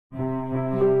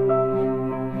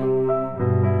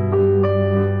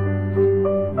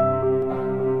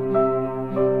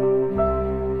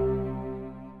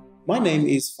name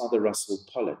is Father Russell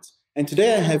Pollitt, and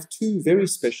today I have two very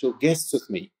special guests with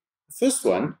me. The first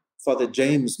one, Fr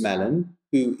James Mallon,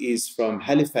 who is from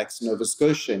Halifax, Nova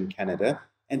Scotia in Canada,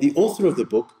 and the author of the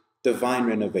book, Divine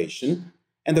Renovation,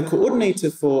 and the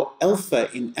coordinator for Alpha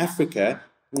in Africa,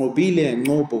 Mobile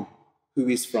Ngobo, who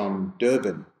is from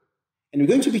Durban. And we're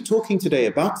going to be talking today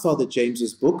about Father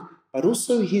James's book, but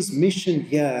also his mission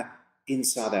here in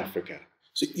South Africa.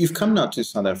 So you've come now to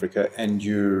South Africa and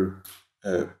you're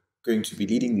going to be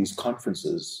leading these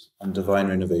conferences on divine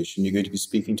renovation. You're going to be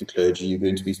speaking to clergy. You're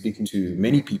going to be speaking to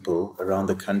many people around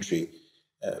the country.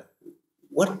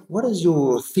 What is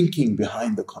your thinking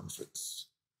behind the conference?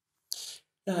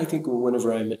 Yeah, I think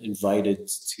whenever I'm invited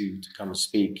to come and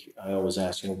speak, I always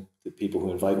ask, the people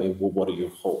who invite me, well, what are your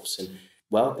hopes? And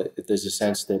well, there's a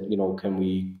sense that,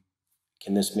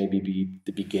 can this maybe be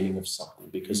the beginning of something?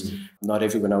 Because not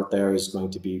everyone out there is going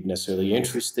to be necessarily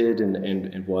interested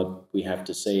in what we have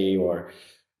to say or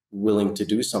willing to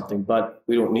do something, but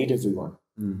we don't need everyone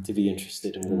to be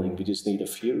interested and willing. We just need a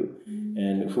few.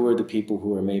 And who are the people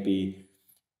who are maybe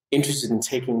interested in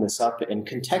taking this up and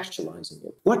contextualizing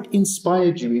it? What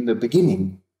inspired you in the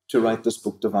beginning to write this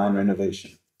book, Divine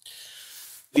Renovation?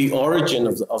 The origin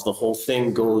of the whole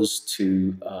thing goes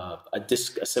to a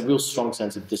real strong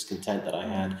sense of discontent that I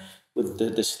had with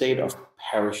the state of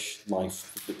parish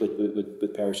life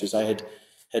with parishes. I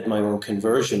had my own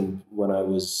conversion when I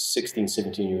was 16,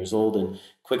 17 years old, and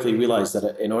quickly realized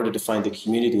that in order to find the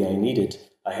community I needed,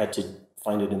 I had to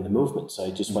find it in the movement. So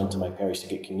I just went to my parish to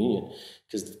get communion,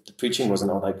 because the preaching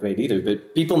wasn't all that great either.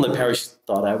 But people in the parish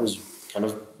thought I was kind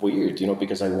of weird,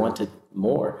 because I wanted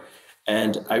more.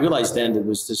 And I realized then there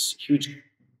was this huge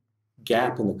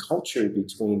gap in the culture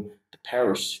between the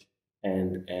parish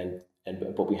and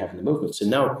what we have in the movement. So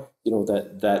now,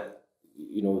 the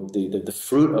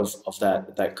fruit of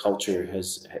that culture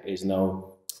is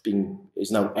now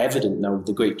evident. Now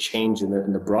the great change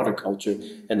in the broader culture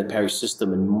and the parish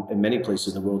system in many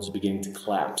places in the world is beginning to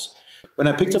collapse. When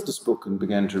I picked up this book and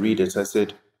began to read it, I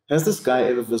said, has this guy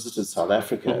ever visited South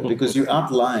Africa? Because you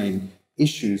outline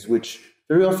issues which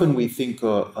very often we think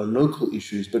are local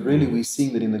issues, but really we're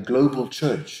seeing that in the global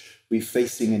church, we're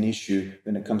facing an issue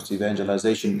when it comes to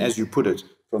evangelization, as you put it,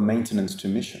 from maintenance to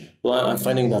mission. Well, I'm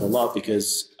finding that a lot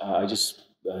because I just,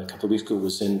 a couple of weeks ago,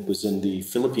 was in the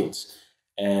Philippines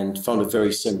and found a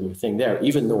very similar thing there.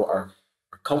 Even though our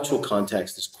cultural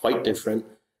context is quite different,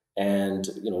 and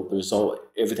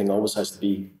everything always has to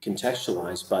be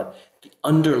contextualized, but the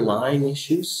underlying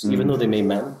issues, even though they may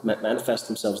manifest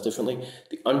themselves differently,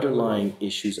 the underlying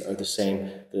issues are the same.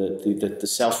 The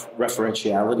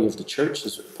self-referentiality of the church,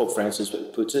 as Pope Francis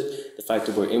puts it, the fact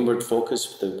that we're inward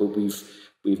focused, that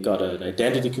we've got an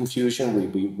identity confusion,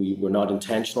 we're not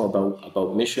intentional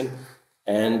about mission,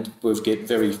 and we're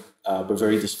very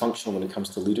dysfunctional when it comes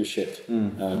to leadership.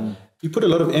 You put a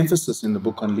lot of emphasis in the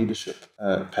book on leadership,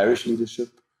 parish leadership,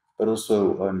 but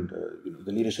also on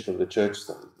the leadership of the church,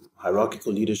 the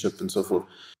hierarchical leadership and so forth.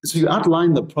 So you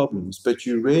outline the problems, but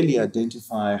you really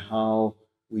identify how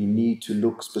we need to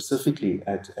look specifically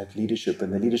at leadership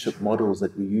and the leadership models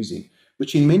that we're using,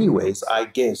 which in many ways, I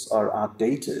guess, are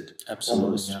outdated.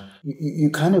 Absolutely. Yeah. You're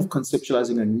kind of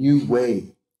conceptualizing a new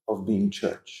way of being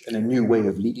church and a new way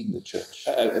of leading the church.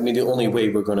 I mean, the only way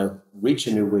we're going to reach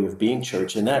a new way of being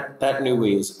church, and that new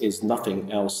way is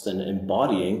nothing else than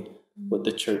embodying what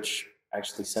the church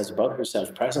actually says about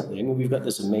herself presently. I mean, we've got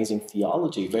this amazing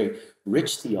theology, very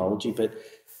rich theology, but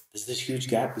there's this huge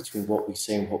gap between what we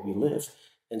say and what we live.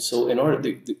 And so in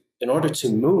order to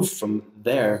move from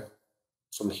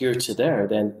here to there,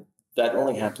 then that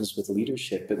only happens with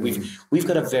leadership. But we've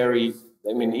got a very,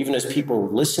 even as people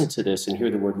listen to this and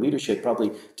hear the word leadership,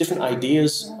 probably different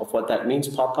ideas of what that means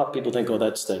pop up. People think, oh,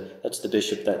 that's the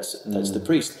bishop, that's the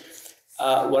priest.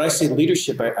 When I say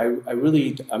leadership,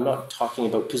 I'm not talking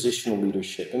about positional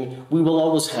leadership. I mean, we will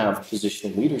always have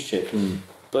positional leadership,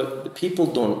 but the people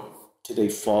don't today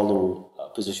follow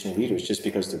positional leaders just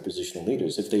because they're positional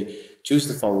leaders. If they choose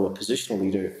to follow a positional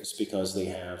leader, it's because they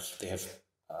have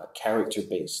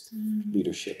character-based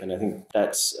leadership, and I think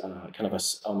that's kind of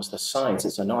almost a science.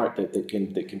 It's an art that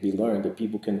can be learned, that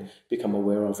people can become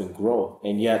aware of and grow.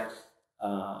 And yet,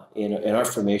 in our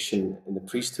formation in the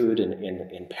priesthood and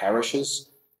in parishes,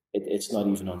 it's not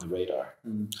even on the radar.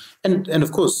 And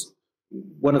of course,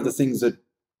 one of the things that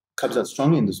comes out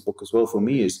strongly in this book as well for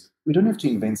me is we don't have to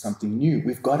invent something new.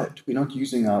 We've got it. We're not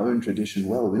using our own tradition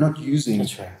well. We're not using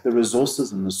the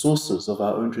resources and the sources of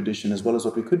our own tradition as well as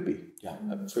what we could be. Yeah,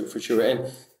 for sure.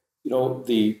 And,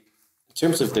 in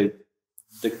terms of the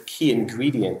key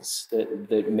ingredients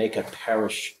that make a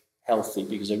parish healthy,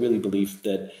 because I really believe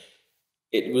that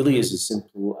it really is as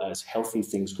simple as healthy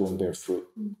things grow and bear fruit.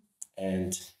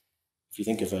 And if you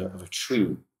think of a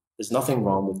tree, there's nothing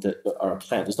wrong with or a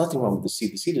plant. There's nothing wrong with the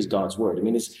seed. The seed is God's word. I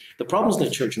mean, the problems in the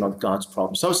church are not God's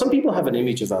problems. So some people have an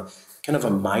image of a kind of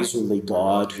a miserly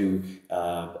God who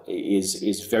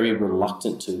is very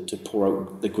reluctant to pour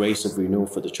out the grace of renewal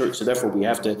for the church. So therefore, we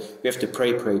have to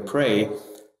pray,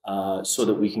 so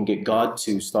that we can get God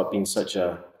to stop being such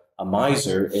a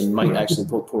miser and might actually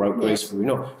pour out grace for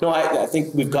renewal. No, I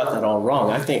think we've got that all wrong.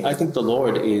 I think the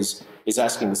Lord is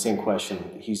asking the same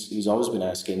question he's always been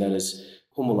asking. That is,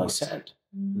 whom will I send?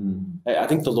 I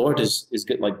think the Lord is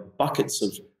get like buckets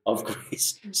of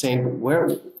grace, saying, where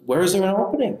is there an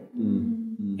opening?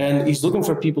 And he's looking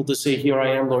for people to say, here I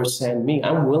am, Lord, send me.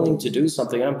 I'm willing to do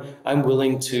something. I'm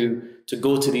willing to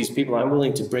go to these people. I'm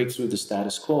willing to break through the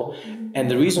status quo. And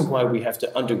the reason why we have to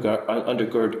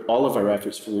undergird all of our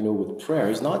efforts for renewal with prayer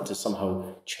is not to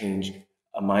somehow change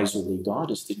a miserly God,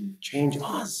 is to change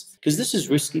us, because this is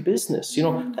risky business.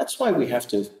 That's why we have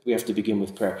to begin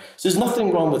with prayer. So there's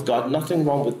nothing wrong with God, nothing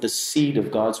wrong with the seed of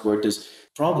God's word. The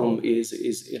problem is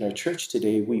in our church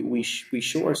today, we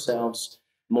show ourselves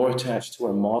more attached to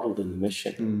our model than the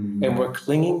mission, and we're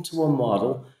clinging to a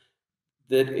model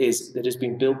that is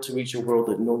being built to reach a world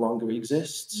that no longer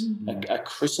exists, a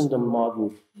Christendom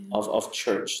model of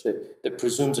church that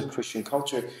presumes a Christian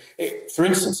culture. For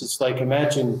instance, it's like,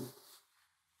 imagine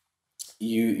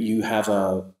you have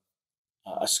a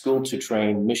school to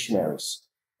train missionaries,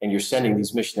 and you're sending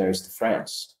these missionaries to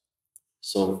France.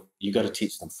 So you got to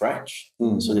teach them French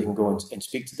so they can go and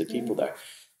speak to the people there.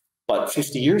 But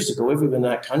 50 years ago, everyone in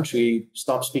that country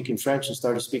stopped speaking French and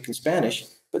started speaking Spanish.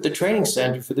 But the training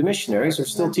center for the missionaries are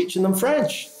still teaching them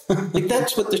French. Like,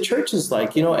 that's what the church is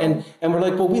like, and we're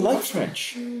like, well, we like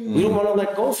French. We don't want to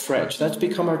let go of French. That's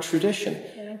become our tradition.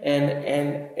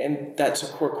 And that's a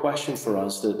core question for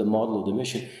us, the model of the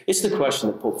mission. It's the question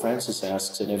that Pope Francis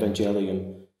asks in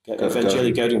Evangelii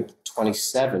Gaudium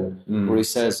 27, where he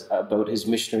says about his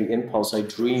missionary impulse, I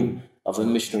dream of a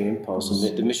missionary impulse,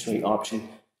 and the missionary option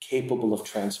capable of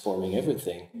transforming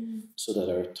everything, so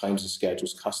that our times and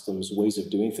schedules, customs, ways of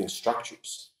doing things,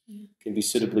 structures can be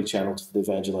suitably channeled for the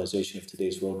evangelization of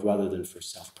today's world rather than for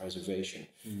self-preservation.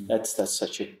 That's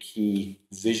such a key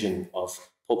vision of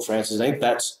Pope Francis. I think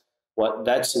that's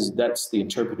the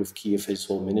interpretive key of his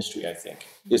whole ministry, I think.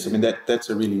 Yes, I mean, that's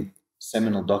a really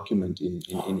seminal document in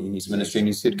his ministry, and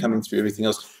you see it coming through everything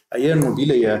else. I hear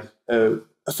Mobile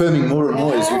affirming more and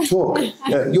more as you talk.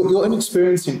 Your own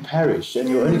experience in parish and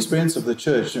your own experience of the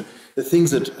church, the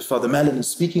things that Father Mallon is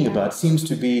speaking about seems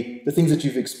to be the things that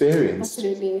you've experienced.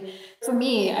 Absolutely. For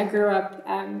me, I grew up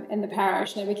in the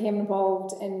parish, and I became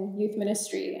involved in youth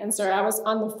ministry. And so I was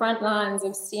on the front lines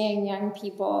of seeing young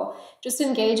people just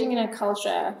engaging in a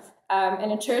culture,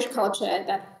 in a church culture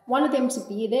that wanted them to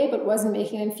be there but wasn't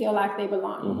making them feel like they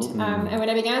belonged. And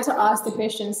when I began to ask the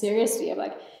question seriously of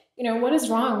like, what is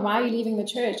wrong? Why are you leaving the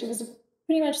church? It was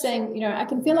pretty much saying, I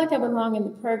can feel like I belong in the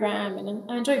program, and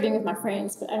I enjoy being with my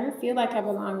friends, but I don't feel like I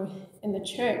belong in the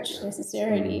church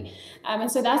necessarily.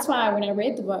 And so that's why when I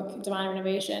read the book, Divine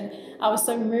Renovation, I was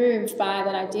so moved by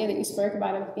that idea that you spoke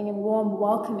about of being a warm,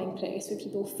 welcoming place where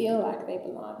people feel like they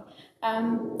belong.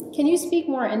 Can you speak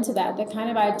more into that, the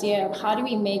kind of idea of how do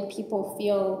we make people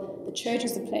feel the church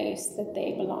is a place that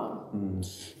they belong?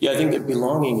 Yeah, I think that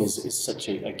belonging is such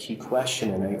a key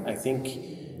question, and I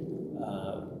think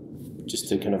just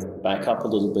to kind of back up a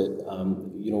little bit,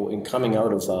 in coming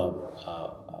out of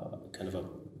kind of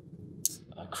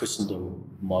a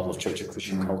Christendom model of church, a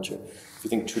Christian culture, if you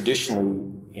think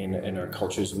traditionally in our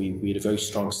cultures, we had a very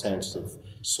strong sense of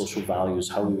social values,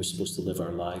 how we were supposed to live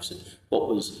our lives, and what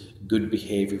was good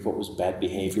behavior, what was bad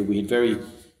behavior. We had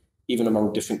even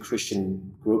among different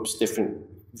Christian groups,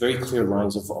 very clear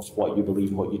lines of what you believe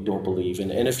and what you don't believe.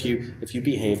 And if you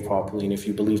behave properly and if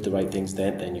you believe the right things,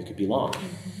 then you could belong.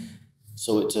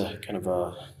 So it's a kind of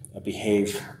a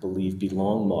behave, believe,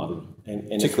 belong model.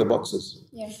 And tick the boxes.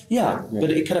 Yeah, but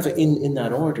it kind of in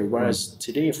that order. Whereas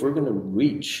today, if we're going to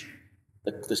reach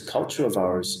this culture of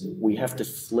ours, we have to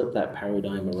flip that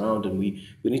paradigm around, and we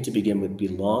need to begin with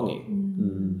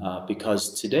belonging.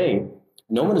 Because today,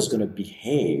 no one is going to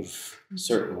behave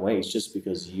certain ways just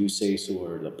because you say so,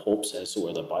 or the Pope says so,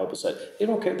 or the Bible says. They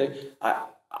don't care.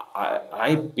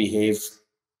 I behave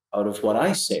out of what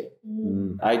I say.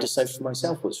 I decide for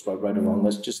myself what's right or wrong.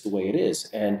 That's just the way it is.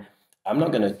 And I'm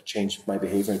not going to change my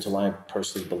behavior until I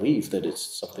personally believe that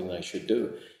it's something that I should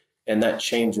do. And that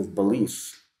change of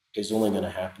belief is only going to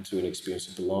happen through an experience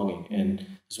of belonging. And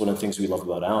it's one of the things we love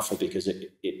about Alpha, because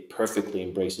it perfectly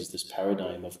embraces this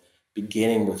paradigm of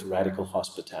beginning with radical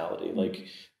hospitality. Like,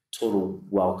 total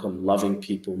welcome, loving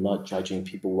people, not judging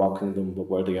people, welcoming them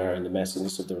where they are in the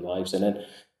messiness of their lives, and then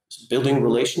building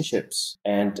relationships.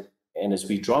 And as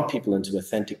we draw people into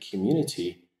authentic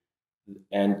community,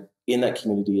 and in that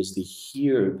community is to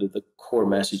hear the core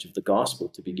message of the gospel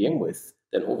to begin with,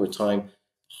 then over time,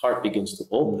 heart begins to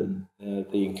open.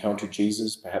 They encounter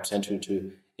Jesus, perhaps enter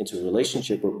into a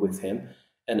relationship with him.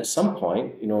 And at some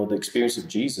point, the experience of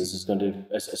Jesus is going to,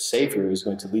 as a savior, is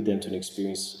going to lead them to an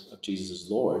experience of Jesus as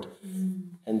Lord.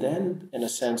 And then, in a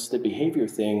sense, the behavior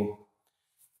thing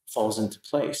falls into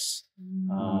place.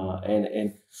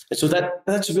 And so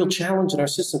that's a real challenge in our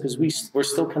system, because we're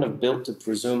still kind of built to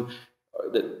presume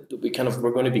that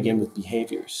we're going to begin with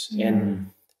behaviors.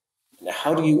 And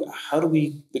how do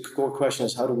we, the core question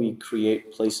is, how do we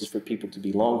create places for people to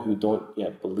belong who don't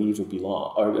yet believe or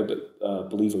belong, or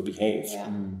believe or behave?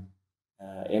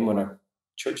 And when our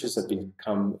churches have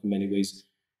become, in many ways,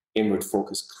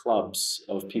 inward-focused clubs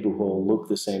of people who all look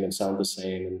the same and sound the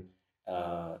same,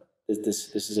 and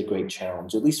this is a great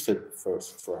challenge, at least for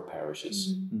our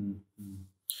parishes.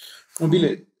 Well,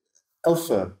 Billy,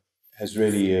 Alpha has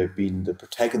really been the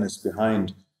protagonist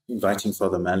behind inviting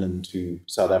Father Mallon to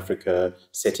South Africa,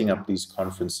 setting up these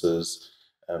conferences.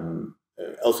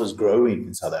 Alpha's growing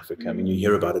in South Africa. I mean, you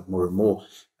hear about it more and more.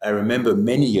 I remember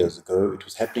many years ago, it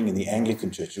was happening in the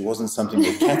Anglican Church. It wasn't something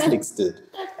that Catholics did.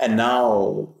 And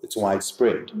now it's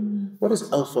widespread. What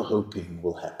is Alpha hoping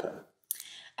will happen?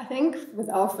 I think with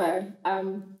Alpha,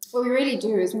 what we really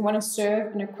do is we want to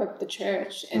serve and equip the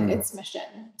church in its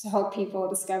mission to help people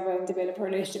discover and develop a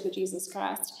relationship with Jesus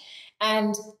Christ.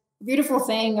 And the beautiful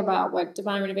thing about what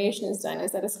Divine Renovation has done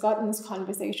is that it's gotten this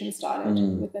conversation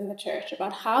started within the church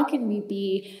about how can we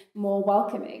be more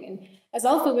welcoming. And as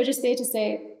Alpha, we're just there to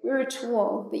say we're a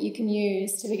tool that you can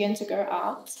use to begin to go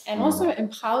out and also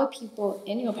empower people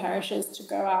in your parishes to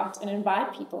go out and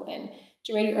invite people in,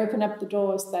 to really open up the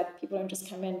doors that people don't just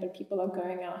come in, but people are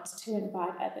going out to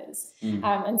invite others.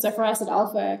 And so for us at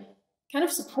Alpha, kind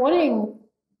of supporting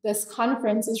this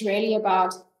conference is really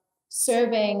about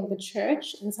serving the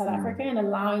church in South Africa and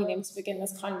allowing them to begin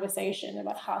this conversation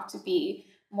about how to be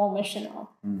more missional.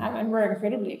 And we're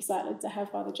incredibly excited to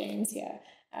have Father James here.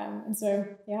 And so,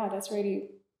 yeah, that's really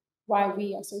why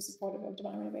we are so supportive of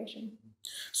Divine Renovation.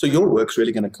 So your work's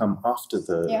really going to come after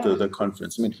the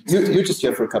conference. I mean, you're just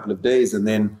here for a couple of days, and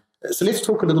then, so let's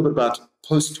talk a little bit about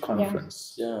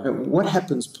post-conference. What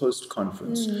happens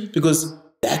post-conference? Because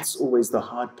that's always the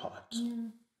hard part.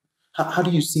 How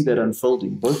do you see that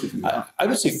unfolding, both of you? I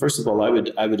would say, first of all, I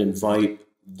would invite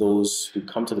those who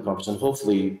come to the conference, and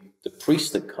hopefully the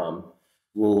priests that come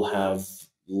will have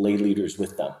lay leaders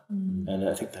with them. And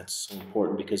I think that's so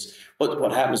important, because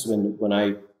what happens when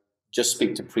I just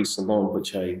speak to priests alone,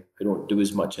 which I don't do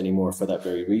as much anymore for that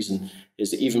very reason,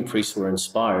 is that even priests who are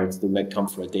inspired, they might come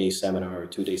for a day seminar or a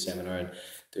 2-day seminar, and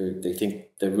they think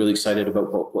they're really excited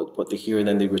about what they hear, and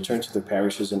then they return to their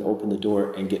parishes and open the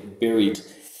door and get buried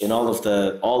in all of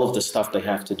the stuff they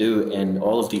have to do, and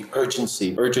all of the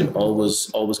urgency. Urgent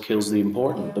always kills the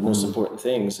important, the most important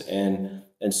things, and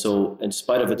so in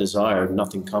spite of a desire,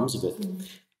 nothing comes of it.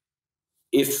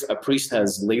 If a priest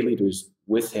has lay leaders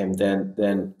with him,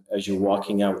 then as you're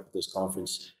walking out of this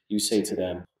conference, you say to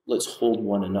them, let's hold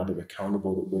one another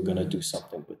accountable that we're going to do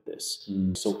something with this.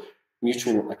 So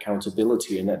mutual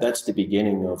accountability, and that's the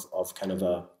beginning of kind of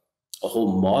a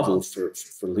whole model for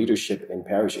leadership in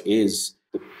parish, is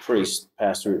the priest,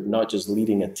 pastor, not just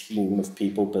leading a team of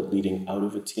people, but leading out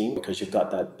of a team, because you've got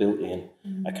that built-in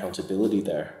accountability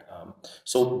there.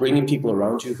 So bringing people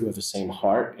around you who have the same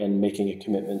heart and making a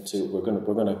commitment to we're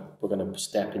gonna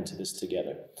step into this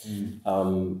together.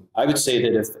 I would say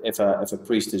that if a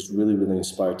priest is really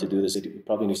inspired to do this, he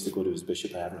probably needs to go to his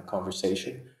bishop and have a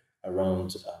conversation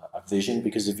around a vision,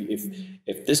 because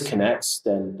if this connects,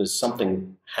 then there's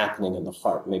something happening in the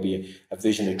heart, maybe a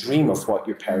vision, a dream of what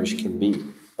your parish can be.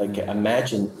 Like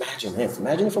imagine if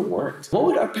it worked. What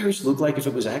would our parish look like if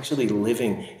it was actually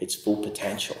living its full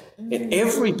potential? And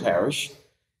every parish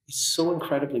is so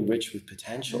incredibly rich with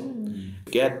potential.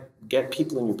 Get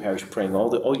people in your parish praying.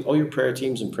 All your prayer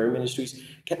teams and prayer ministries,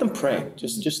 get them praying.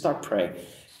 Just start praying.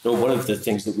 One of the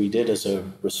things that we did as a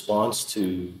response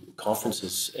to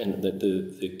conferences and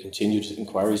the continued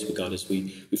inquiries we got is we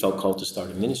felt called to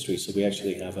start a ministry. So we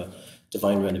actually have a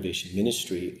Divine Renovation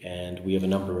ministry, and we have a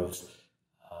number of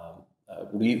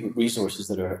resources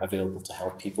that are available to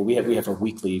help people. We have a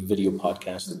weekly video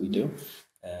podcast that we do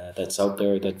that's out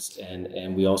there.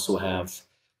 And we actually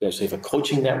have a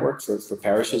coaching network for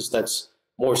parishes that's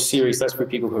more serious. That's for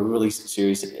people who are really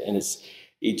serious, and it's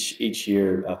each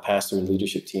year pastor and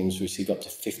leadership teams receive up to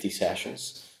 50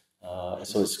 sessions.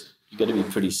 So it's you got to be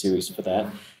pretty serious for that.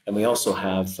 And we also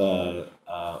have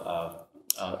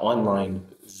online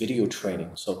video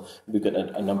training. So we've got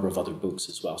a number of other books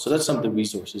as well. So that's some of the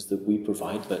resources that we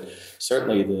provide. But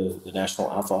certainly the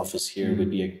National Alpha Office here would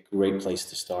be a great place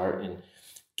to start in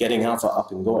getting Alpha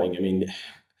up and going. I mean,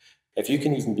 if you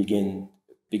can even begin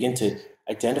to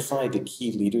identify the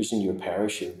key leaders in your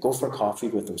parish and go for coffee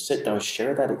with them, sit down,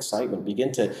 share that excitement,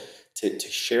 begin to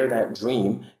share that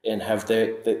dream and have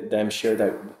them share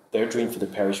their dream for the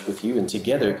parish with you, and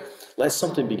together let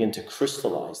something begin to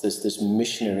crystallize, this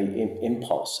missionary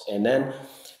impulse, and then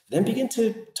begin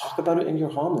to talk about it in your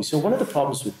homily. So one of the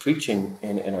problems with preaching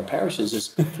in our parishes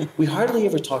is we hardly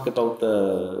ever talk about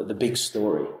the big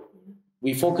story.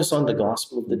 We focus on the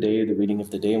gospel of the day, the reading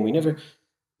of the day, and we never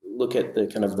look at the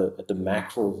kind of the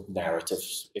macro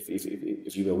narratives,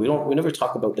 if you will. We never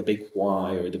talk about the big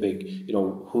why or the big, you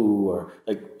know, who, or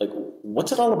like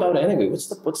what's it all about anyway? What's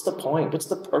the point? What's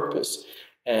the purpose?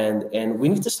 And we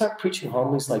need to start preaching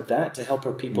homilies like that to help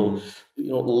our people, you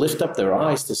know, lift up their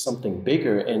eyes to something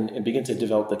bigger and begin to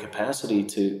develop the capacity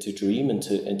to dream and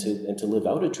to live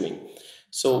out a dream.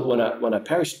 So when a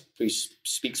parish priest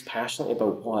speaks passionately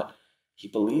about what he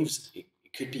believes it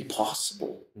could be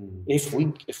possible, if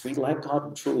we let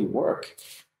God truly work,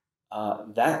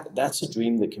 that's a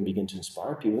dream that can begin to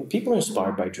inspire people. People are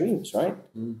inspired by dreams, right?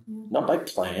 Not by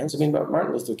plans. I mean,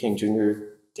 Martin Luther King Jr.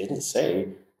 didn't say,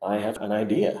 I have an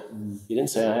idea. He didn't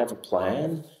say, I have a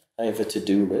plan, I have a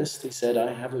to-do list. He said,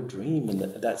 I have a dream, and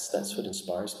that's what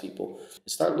inspires people.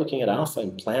 Start looking at Alpha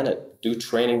and plan it. Do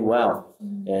training well,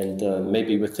 and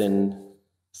maybe within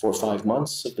 4 or 5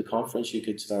 months of the conference, you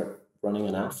could start running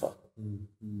an Alpha.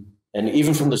 And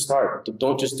even from the start,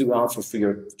 don't just do Alpha for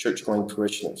your church-going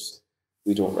parishioners.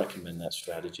 We don't recommend that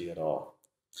strategy at all.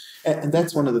 And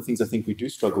that's one of the things I think we do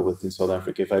struggle with in South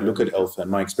Africa. If I look at Alpha and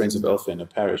my experience of Alpha in a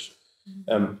parish,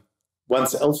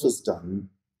 once Alpha's done,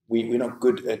 we're not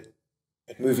good at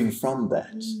moving from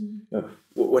that. You know,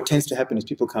 what tends to happen is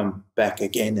people come back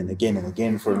again and again and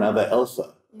again for another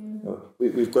Alpha. You know,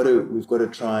 we've got to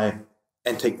try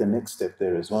and take the next step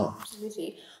there as well.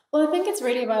 Absolutely. Well, I think it's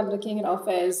really about looking at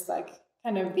Alpha as like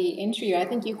kind of the entry. I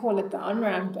think you call it the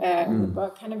on-ramp,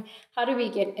 but kind of how do we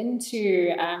get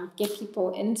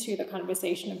people into the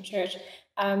conversation of church?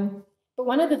 But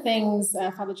one of the things,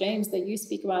 Father James, that you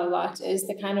speak about a lot is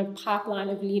the kind of pipeline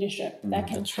of leadership that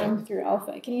can come through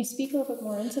Alpha. Can you speak a little bit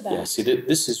more into that? Yeah, see,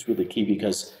 this is really key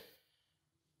because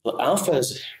Alpha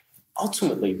is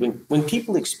ultimately, when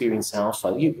people experience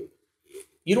Alpha,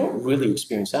 you don't really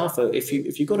experience Alpha. If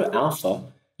you go to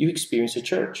Alpha, you experience a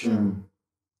church. And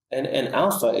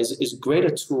Alpha is as great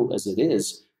a tool as it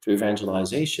is for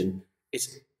evangelization.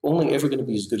 It's only ever going to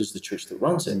be as good as the church that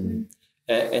runs it.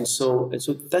 And so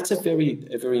that's a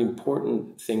very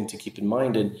important thing to keep in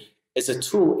mind. And as a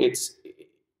tool,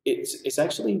 it's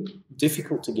actually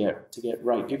difficult to get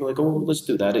right. People are like, oh, well, let's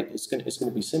do that. It's going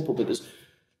to be simple, but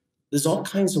there's all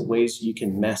kinds of ways you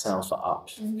can mess Alpha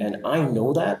up. And I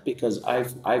know that because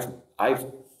I've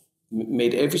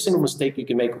made every single mistake you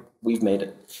can make. We've made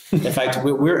it. In fact,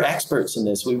 we're experts in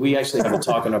this. We actually have a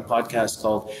talk on our podcast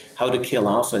called "How to Kill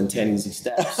Alpha in 10 Easy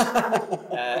Steps,"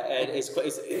 and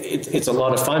it's a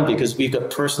lot of fun because we've got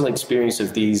personal experience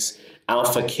of these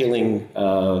Alpha killing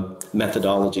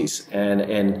methodologies,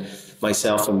 and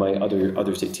myself and my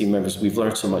other team members, we've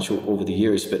learned so much over the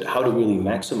years. But how to really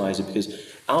maximize it, because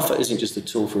Alpha isn't just a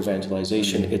tool for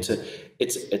evangelization.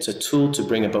 It's a tool to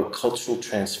bring about cultural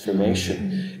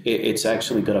transformation. It's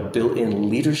actually got a built-in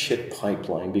leadership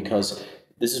pipeline, because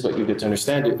this is what you get to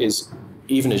understand is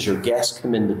even as your guests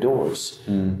come in the doors,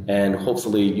 and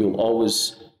hopefully you'll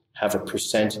always have a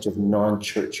percentage of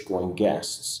non-church going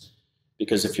guests.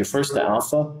 Because if your first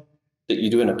Alpha that you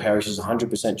do in a parish is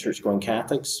 100% church-going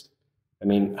Catholics, I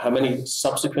mean, how many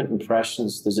subsequent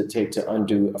impressions does it take to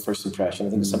undo a first impression? I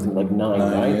think it's something like 9,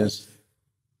 right? Yes.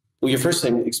 Well, your first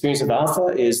experience of Alpha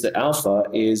is that Alpha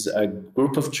is a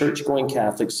group of church-going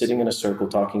Catholics sitting in a circle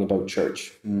talking about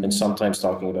church and sometimes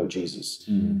talking about Jesus.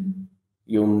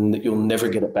 You'll never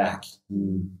get it back.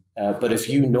 But if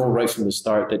you know right from the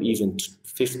start that even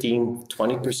 15,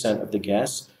 20% of the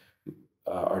guests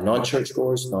are non-church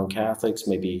goers, non-Catholics,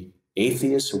 maybe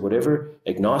atheists or whatever,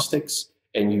 agnostics,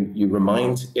 and you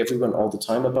remind everyone all the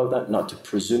time about that, not to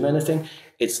presume anything,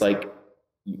 it's like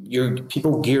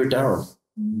people gear down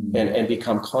and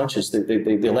become conscious.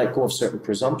 They let go of certain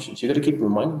presumptions. You got to keep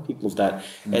reminding people of that.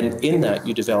 And in that,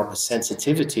 you develop a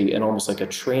sensitivity and almost like a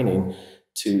training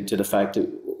to the fact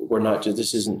that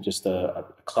this isn't just a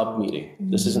club meeting.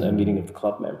 This isn't a meeting of the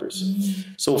club members.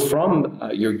 So from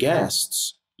your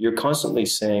guests, you're constantly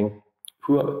saying,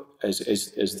 as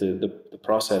the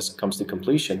process comes to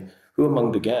completion, who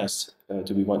among the guests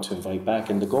do we want to invite back?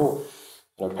 And the goal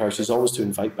in our parish is always to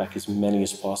invite back as many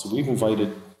as possible. We've invited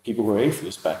people who are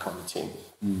atheists back on the team.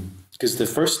 Because the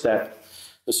first step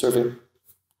of serving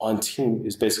on team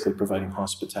is basically providing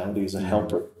hospitality as a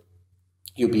helper.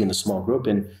 You'll be in a small group,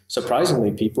 and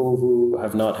surprisingly, people who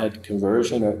have not had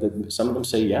conversion, or some of them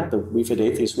say, yeah, we've had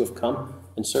atheists who have come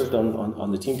and served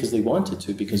on the team because they wanted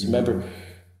to, because remember,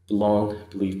 belong,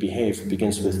 believe, behave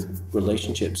begins with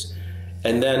relationships.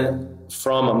 And then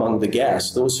from among the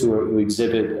guests, those who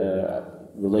exhibit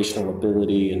relational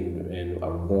ability and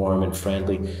are warm and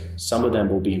friendly, some of them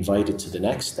will be invited to the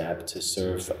next step to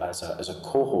serve as a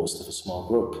co-host of a small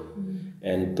group.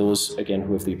 And those, again,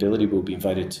 who have the ability will be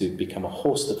invited to become a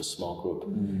host of a small group.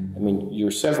 I mean,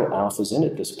 you're several alphas in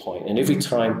at this point, and every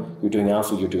time you're doing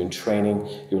alpha, you're doing training,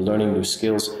 you're learning new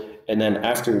skills, and then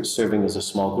after serving as a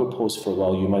small group host for a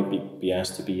while, you might be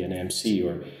asked to be an MC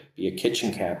or be a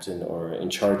kitchen captain or in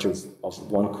charge of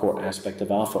one core aspect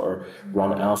of alpha, or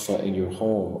run alpha in your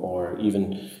home, or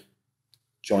even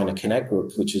join a connect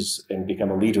group, and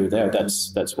become a leader there.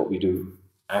 That's what we do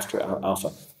after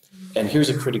alpha. And here's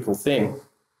a critical thing.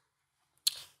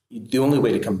 The only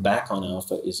way to come back on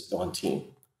alpha is on team.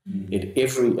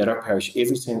 At our parish,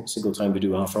 every single time we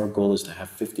do alpha, our goal is to have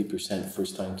 50%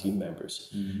 first-time team members.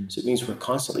 So it means we're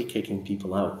constantly kicking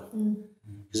people out.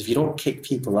 Because if you don't kick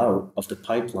people out of the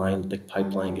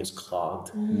pipeline gets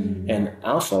clogged. And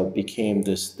alpha became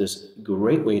this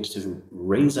great way to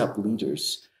raise up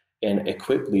leaders and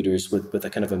equip leaders with a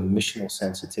kind of a missional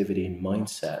sensitivity and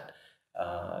mindset.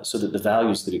 So that the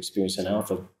values that experience in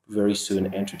alpha very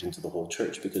soon entered into the whole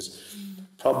church, because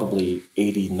probably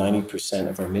 80-90%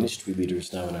 of our ministry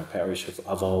leaders now in our parish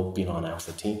have all been on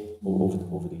alpha team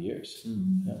over the years.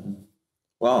 Yeah.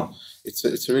 Wow,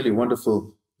 it's a really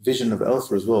wonderful vision of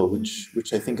alpha as well,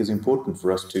 which I think is important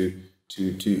for us to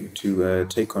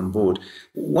take on board.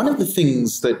 One of the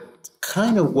things that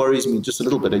kind of worries me just a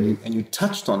little bit, and you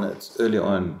touched on it earlier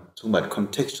on, talking about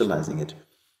contextualizing it.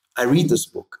 I read this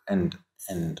book and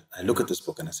I look at this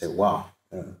book and I say, wow,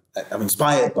 I'm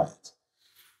inspired by it.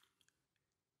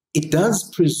 It does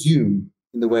presume,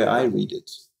 in the way I read it,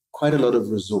 quite a lot of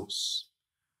resource.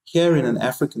 Here in an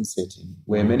African setting,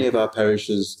 where many of our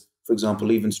parishes, for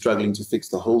example, even struggling to fix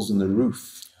the holes in the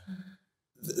roof,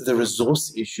 the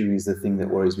resource issue is the thing that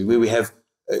worries me, where we have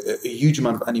a huge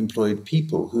amount of unemployed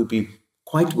people who would be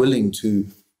quite willing to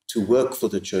work for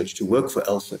the church, to work for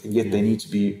Alpha, and yet they need to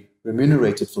be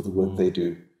remunerated for the work they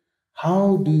do.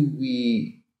 How do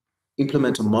we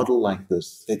implement a model like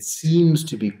this that seems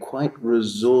to be quite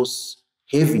resource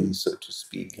heavy, so to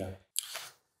speak?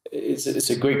 It's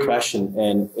a great question,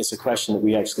 and it's a question that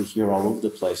we actually hear all over the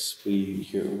place. We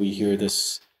hear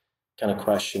this kind of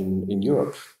question in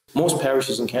Europe. Most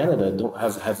parishes in Canada don't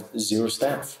have zero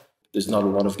staff. There's not a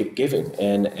lot of giving,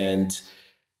 and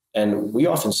we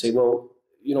often say, well,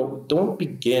 don't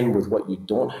begin with what you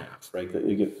don't have, right?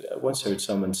 I once heard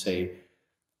someone say,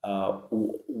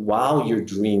 wow your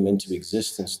dream into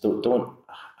existence, don't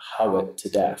how it to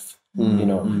death.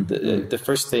 The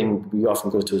first thing we often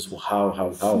go to is, well, how?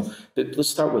 But let's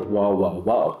start with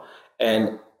wow.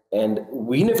 And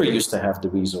we never used to have the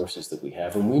resources that we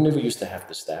have, and we never used to have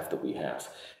the staff that we have.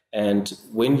 And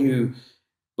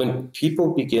when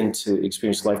people begin to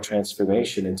experience life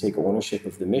transformation and take ownership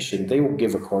of the mission, they will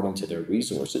give according to their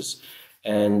resources.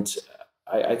 And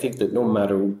I think that no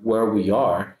matter where we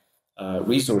are,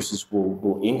 resources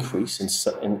will increase in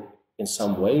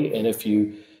some way. And if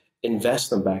you invest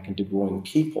them back into growing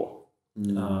people,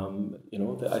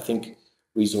 I think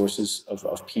resources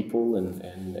of people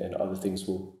and other things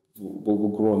will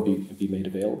grow and be made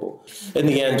available. In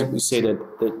the end, we say that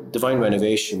the Divine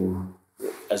Renovation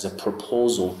as a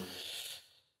proposal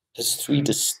has three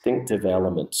distinctive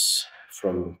elements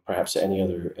from perhaps any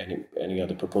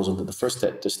other proposal. But the first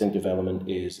distinctive element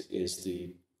is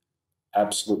the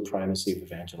absolute primacy of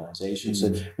evangelization.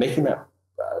 So making that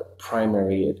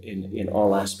primary in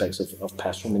all aspects of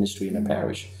pastoral ministry in a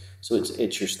parish. So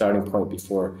it's your starting point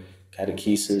before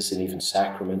catechesis and even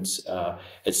sacraments.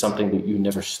 It's something that you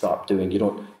never stop doing. You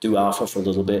don't do Alpha for a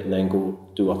little bit and then go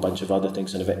do a bunch of other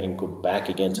things and go back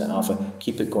again to Alpha.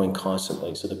 Keep it going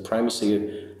constantly. So the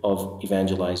primacy of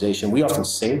evangelization. We often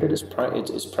say that it's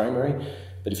primary,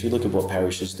 but if you look at what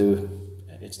parishes do,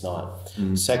 it's not.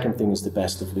 Second thing is the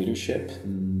best of leadership.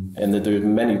 And there are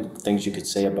many things you could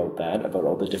say about that, about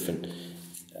all the different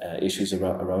issues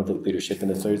around the leadership. And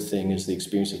the third thing is the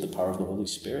experience of the power of the Holy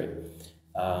Spirit.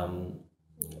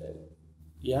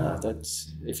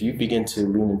 That's if you begin to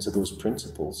lean into those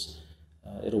principles,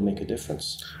 it'll make a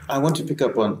difference. I want to pick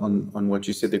up on what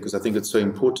you said there, because I think it's so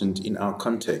important in our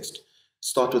context.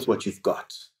 Start with what you've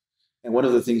got. And one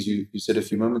of the things you said a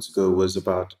few moments ago was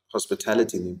about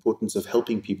hospitality and the importance of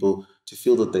helping people to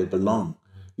feel that they belong.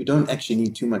 You don't actually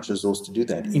need too much resource to do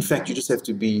that. In fact, you just have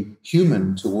to be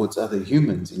human towards other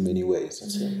humans in many ways.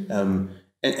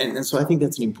 And so I think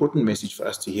that's an important message for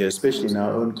us to hear, especially in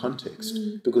our own context,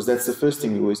 because that's the first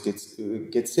thing that always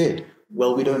gets said.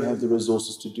 Well, we don't have the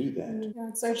resources to do that. Yeah,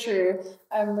 it's so true.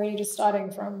 Really just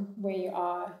starting from where you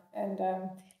are and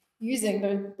using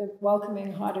the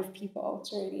welcoming heart of people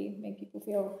to really make people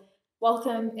feel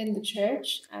welcome in the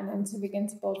church and then to begin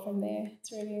to build from there.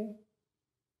 It's really an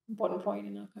important point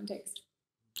in our context.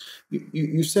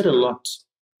 You said a lot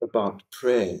about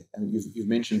prayer, and you've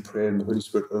mentioned prayer and the Holy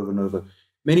Spirit over and over.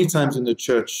 Many times in the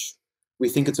church, we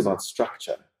think it's about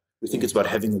structure. We think it's about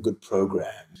having a good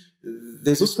program.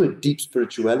 There's also a deep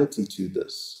spirituality to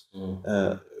this,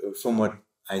 from what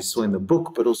I saw in the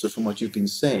book, but also from what you've been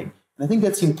saying. And I think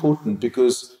that's important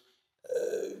because,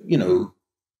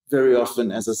 very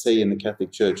often, as I say in the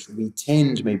Catholic Church, we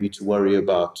tend maybe to worry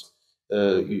about,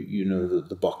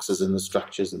 the boxes and the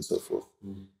structures and so forth.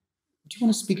 Do you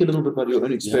want to speak a little bit about your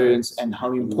own experience and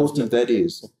how important that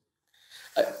is?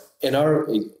 In our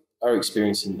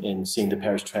experience in seeing the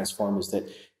parish transform is that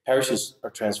parishes are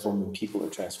transformed when people are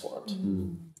transformed.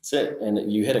 That's it.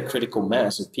 And you hit a critical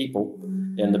mass of people,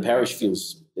 and the parish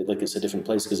feels like it's a different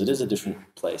place because it is a different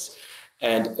place.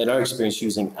 And in our experience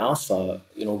using Alpha,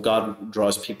 God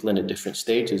draws people in at different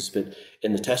stages, but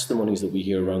in the testimonies that we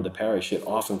hear around the parish, it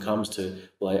often comes to,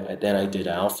 then I did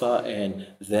Alpha, and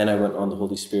then I went on the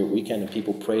Holy Spirit weekend, and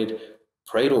people prayed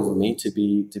over me to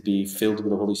be filled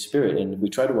with the Holy Spirit. And we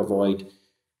try to avoid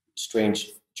strange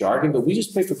jargon, but we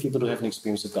just pray for people to have an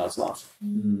experience of God's love.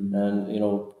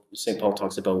 And, St. Paul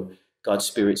talks about God's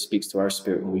Spirit speaks to our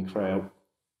spirit when we cry out,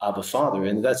 Abba, Father.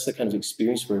 And that's the kind of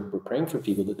experience we're praying for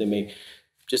people, that they may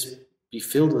just be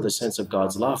filled with a sense of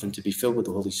God's love and to be filled with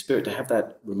the Holy Spirit, to have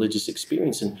that religious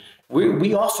experience. And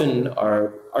we often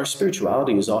our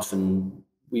spirituality is often,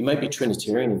 we might be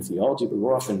Trinitarian in theology, but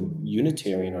we're often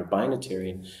Unitarian or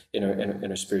Binitarian in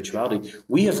our spirituality.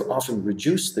 We have often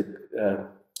reduced the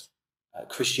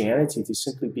Christianity to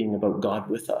simply being about God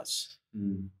with us.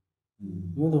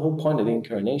 The whole point of the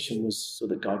incarnation was so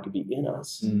that God could be in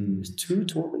us. It's two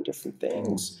totally different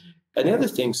things. And the other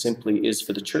thing simply is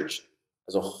for the church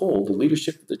as a whole, the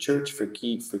leadership of the church, for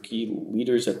key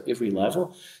leaders at every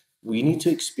level, we need to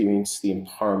experience the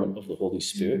empowerment of the Holy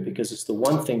Spirit, because it's the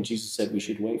one thing Jesus said we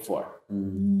should wait for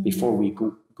before we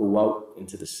go out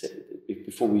into the city,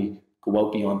 before we go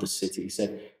out beyond the city. He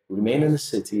said, remain in the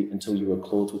city until you are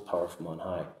clothed with power from on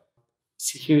high.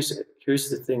 See, here's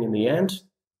the thing. In the end,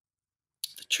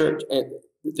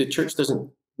 the church doesn't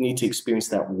need to experience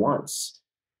that once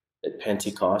at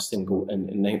Pentecost and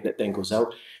that then goes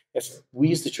out. If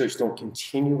we as the church don't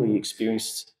continually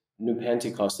experience new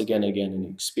Pentecost again and again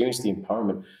and experience the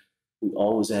empowerment, we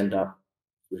always end up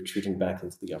retreating back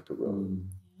into the upper room.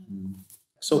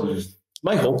 So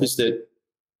my hope is that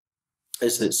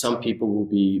some people will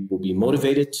be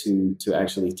motivated to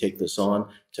actually take this on,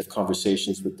 to have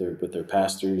conversations with their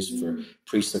pastors, for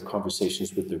priests to have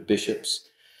conversations with their bishops,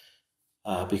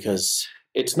 because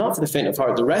it's not for the faint of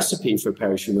heart. The recipe for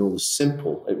parish renewal is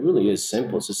simple. It really is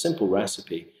simple. It's a simple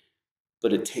recipe,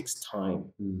 but it takes time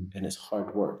and it's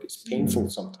hard work. It's painful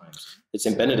sometimes. It's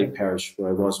in Benedict Parish where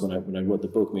I was when I wrote the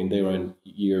book. I mean, they were in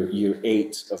year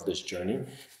 8 of this journey,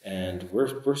 and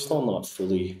we're still not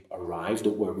fully arrived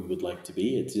at where we would like to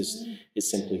be. It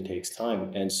simply takes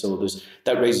time, and so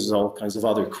that raises all kinds of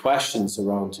other questions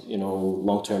around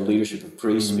long-term leadership of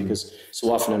priests, because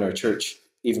so often in our church,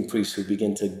 even priests who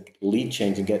begin to lead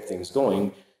change and get things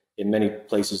going, in many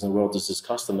places in the world, there's this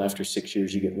custom after 6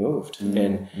 years you get moved.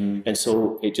 And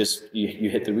so it just, you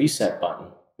hit the reset button,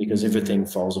 because everything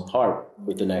falls apart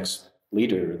with the next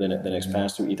leader, or the next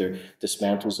pastor either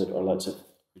dismantles it or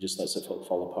just lets it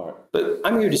fall apart. But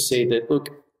I'm here to say that, look,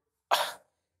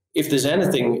 if there's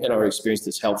anything in our experience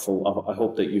that's helpful, I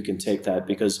hope that you can take that,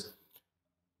 because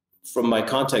from my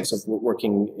context of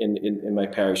working in my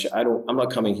parish, I'm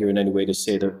not coming here in any way to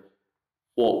say that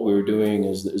what we're doing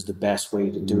is the best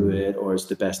way to do it or is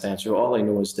the best answer. All I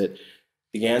know is that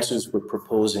the answers we're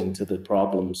proposing to the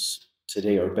problems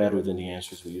today are better than the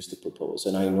answers we used to propose.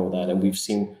 And I know that, and we've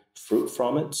seen fruit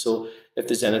from it. So if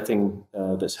there's anything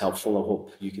that's helpful, I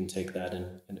hope you can take that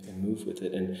and move with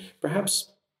it, and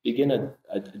perhaps begin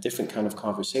a different kind of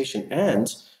conversation.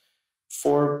 And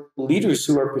for leaders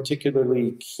who are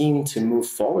particularly keen to move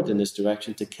forward in this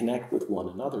direction, to connect with one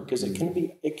another, because it can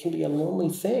be a lonely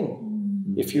thing.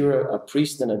 If you're a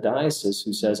priest in a diocese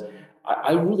who says,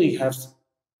 I really have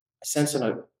a sense, and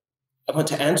I want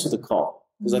to answer the call,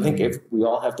 because I think if we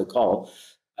all have the call,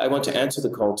 I want to answer the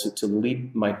call to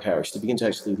lead my parish, to begin to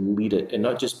actually lead it, and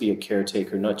not just be a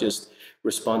caretaker, not just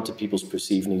respond to people's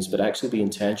perceived needs, but actually be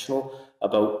intentional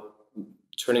about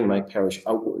turning my parish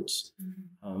outwards.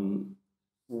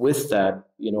 With that,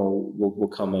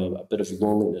 will come a bit of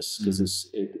loneliness,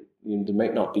 because there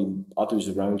might not be others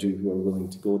around you who are willing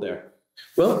to go there.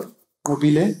 Well,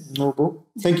 Mobile, Nobo,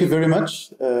 thank you very much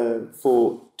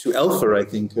to Alpha, I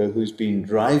think, who's been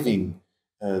driving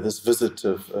this visit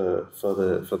of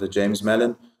Father James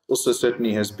Mallon. Also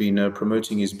certainly has been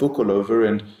promoting his book all over.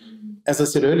 And as I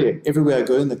said earlier, everywhere I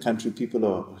go in the country, people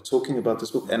are talking about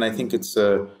this book. And I think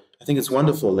it's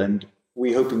wonderful. And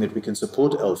we're hoping that we can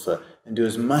support Alpha and do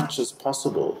as much as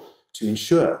possible to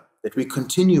ensure that we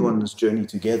continue on this journey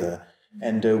together,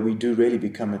 and we do really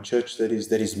become a church that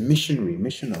is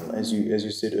missional, as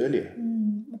you said earlier.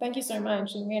 Well, thank you so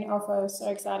much. And me and Alpha are so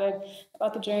excited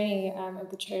about the journey of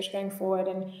the church going forward,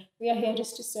 and we are here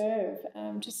just to serve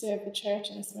the church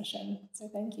in its mission. So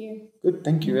thank you. Good,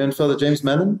 thank you. And Father James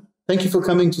Mallon, thank you for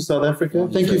coming to South Africa.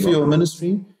 Thank you for your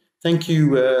ministry. Thank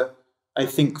you, I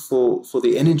think, for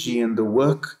the energy and the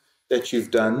work that you've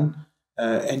done,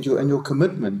 and your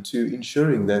commitment to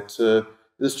ensuring that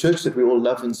this church that we all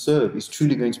love and serve is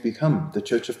truly going to become the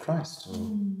Church of Christ.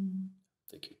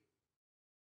 Thank you.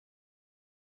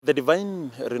 The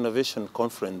Divine Renovation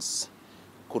Conference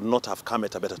could not have come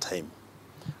at a better time.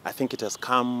 I think it has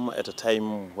come at a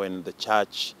time when the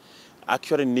church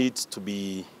actually needs to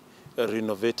be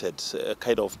renovated,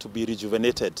 to be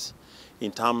rejuvenated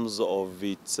in terms of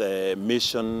its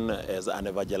mission as an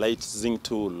evangelizing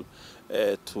tool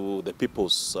to the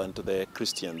peoples and to the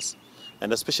Christians.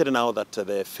 And especially now that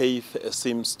the faith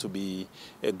seems to be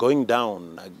going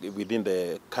down within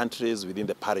the countries, within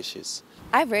the parishes.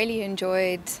 I've really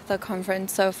enjoyed the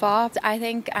conference so far. I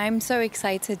think I'm so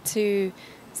excited to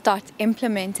start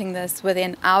implementing this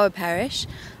within our parish.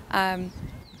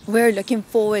 We're looking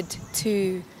forward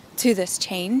to this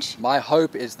change. My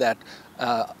hope is that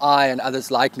I and others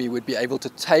like me would be able to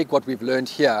take what we've learned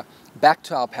here back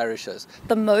to our parishes.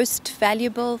 The most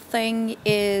valuable thing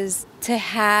is to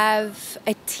have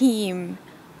a team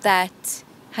that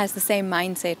has the same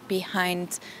mindset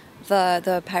behind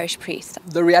the parish priest.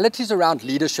 The realities around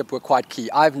leadership were quite key.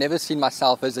 I've never seen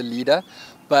myself as a leader,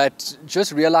 but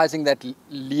just realizing that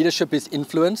leadership is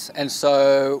influence, and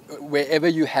so wherever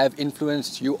you have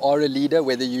influence, you are a leader,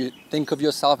 whether you think of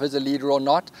yourself as a leader or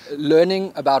not.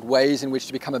 Learning about ways in which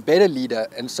to become a better leader,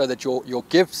 and so that your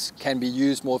gifts can be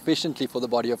used more efficiently for the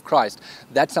body of Christ,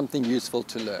 that's something useful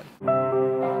to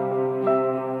learn.